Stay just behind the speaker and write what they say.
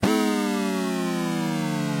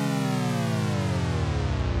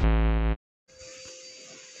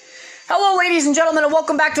Hello, ladies and gentlemen, and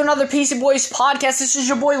welcome back to another PC Boys podcast. This is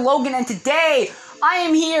your boy Logan, and today I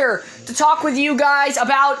am here to talk with you guys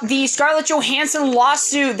about the Scarlett Johansson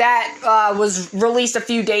lawsuit that was released a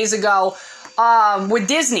few days ago with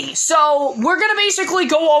Disney. So we're going to basically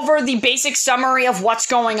go over the basic summary of what's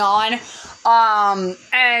going on,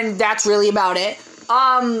 and that's really about it.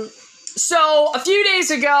 So, a few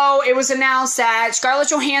days ago, it was announced that Scarlett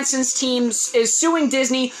Johansson's team is suing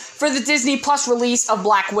Disney for the Disney Plus release of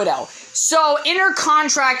Black Widow. So, in her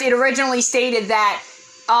contract, it originally stated that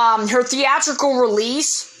her theatrical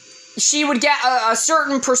release, she would get a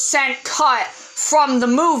certain percent cut from the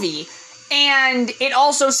movie. And it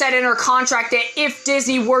also said in her contract that if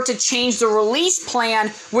Disney were to change the release plan,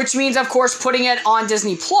 which means, of course, putting it on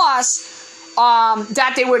Disney Plus,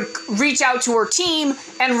 that they would reach out to her team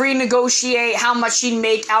and renegotiate how much she'd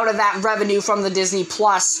make out of that revenue from the Disney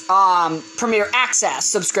Plus Premier Access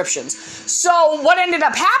subscriptions. So what ended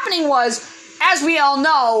up happening was, as we all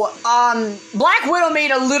know, Black Widow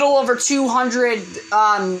made a little over 200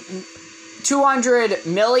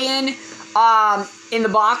 million in the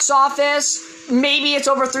box office. Maybe it's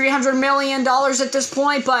over $300 million at this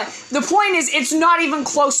point, but the point is, it's not even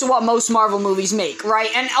close to what most Marvel movies make, right?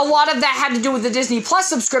 And a lot of that had to do with the Disney Plus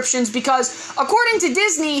subscriptions, because according to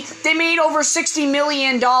Disney, they made over $60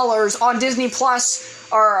 million on Disney Plus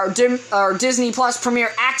or Disney Plus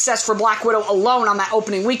Premier Access for Black Widow alone on that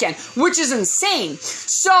opening weekend, which is insane.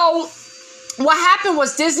 So what happened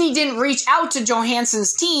was Disney didn't reach out to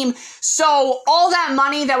Johansson's team, so all that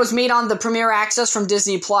money that was made on the Premier Access from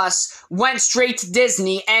Disney Plus went straight to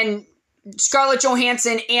Disney, and Scarlett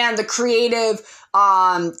Johansson and the creative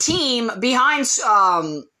team behind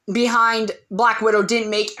Black Widow didn't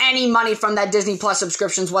make any money from that Disney Plus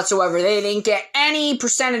subscriptions whatsoever. They didn't get any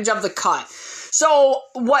percentage of the cut. So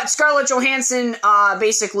what Scarlett Johansson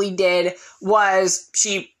basically did was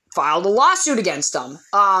she filed a lawsuit against them,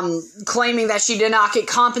 claiming that she did not get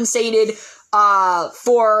compensated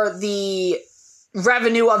for the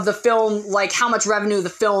revenue of the film, like how much revenue the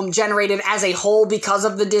film generated as a whole because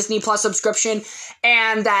of the Disney Plus subscription,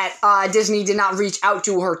 and that Disney did not reach out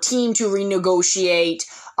to her team to renegotiate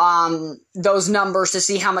those numbers to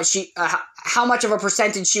see how much of a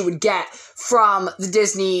percentage she would get from the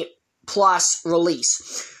Disney Plus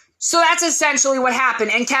release. So that's essentially what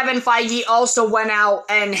happened, and Kevin Feige also went out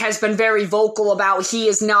and has been very vocal about he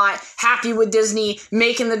is not happy with Disney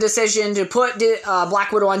making the decision to put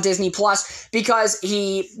Black Widow on Disney Plus, because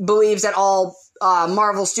he believes that all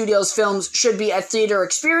Marvel Studios films should be a theater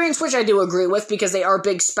experience, which I do agree with, because they are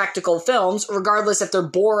big spectacle films, regardless if they're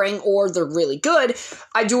boring or they're really good.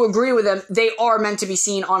 I do agree with them. They are meant to be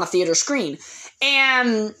seen on a theater screen.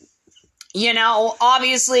 And you know,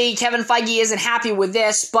 obviously, Kevin Feige isn't happy with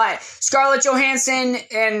this, but Scarlett Johansson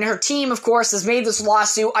and her team, of course, has made this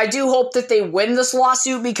lawsuit. I do hope that they win this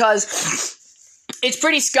lawsuit, because it's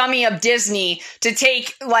pretty scummy of Disney to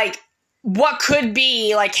take, like, what could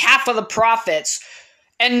be, like, half of the profits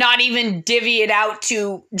and not even divvy it out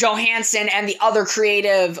to Johansson and the other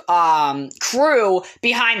creative crew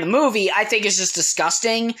behind the movie. I think it's just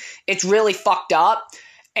disgusting. It's really fucked up.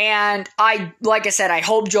 And like I said, I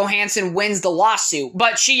hope Johansson wins the lawsuit,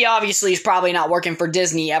 but she obviously is probably not working for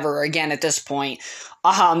Disney ever again at this point.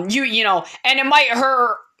 You know, and it might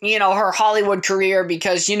hurt, you know, her Hollywood career,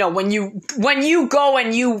 because, you know, when you go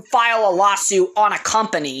and you file a lawsuit on a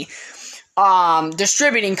company,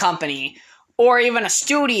 distributing company, or even a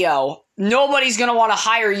studio, nobody's going to want to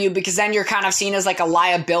hire you, because then you're kind of seen as like a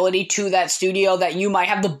liability to that studio, that you might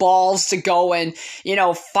have the balls to go and, you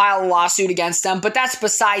know, file a lawsuit against them. But that's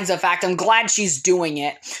besides the fact. I'm glad she's doing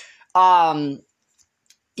it.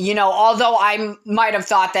 You know, although I might have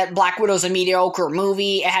thought that Black Widow's a mediocre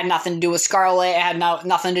movie, it had nothing to do with Scarlett, it had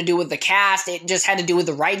nothing to do with the cast, it just had to do with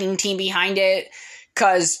the writing team behind it.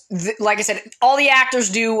 Because, like I said, all the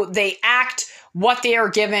actors do, they act what they are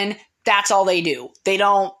given. That's all they do. They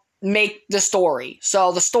don't make the story.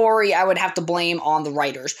 So the story I would have to blame on the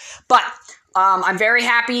writers. But I'm very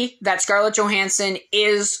happy that Scarlett Johansson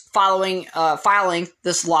is filing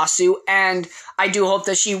this lawsuit, and I do hope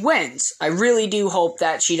that she wins. I really do hope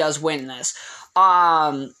that she does win this.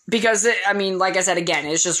 Because, I mean, like I said, again,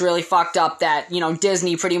 it's just really fucked up that, you know,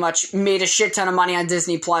 Disney pretty much made a shit ton of money on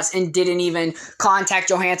Disney Plus and didn't even contact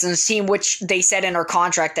Johansson's team, which they said in her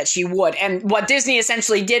contract that she would. And what Disney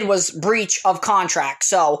essentially did was breach of contract.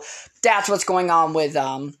 So that's what's going on with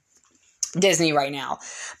Disney right now.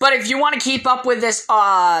 But if you want to keep up with this,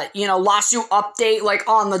 lawsuit update, like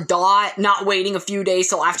on the dot, not waiting a few days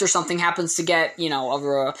till after something happens to get,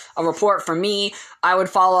 a report from me, I would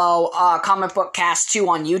follow Comic Book Cast 2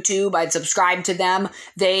 on YouTube. I'd subscribe to them.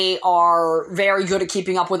 They are very good at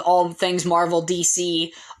keeping up with all things Marvel,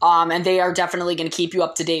 DC, and they are definitely going to keep you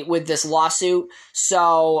up to date with this lawsuit.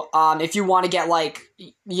 So, if you want to get,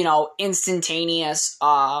 instantaneous,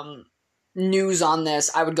 news on this,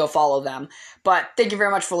 I would go follow them. But thank you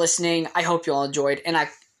very much for listening. I hope you all enjoyed, and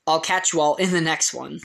I'll catch you all in the next one.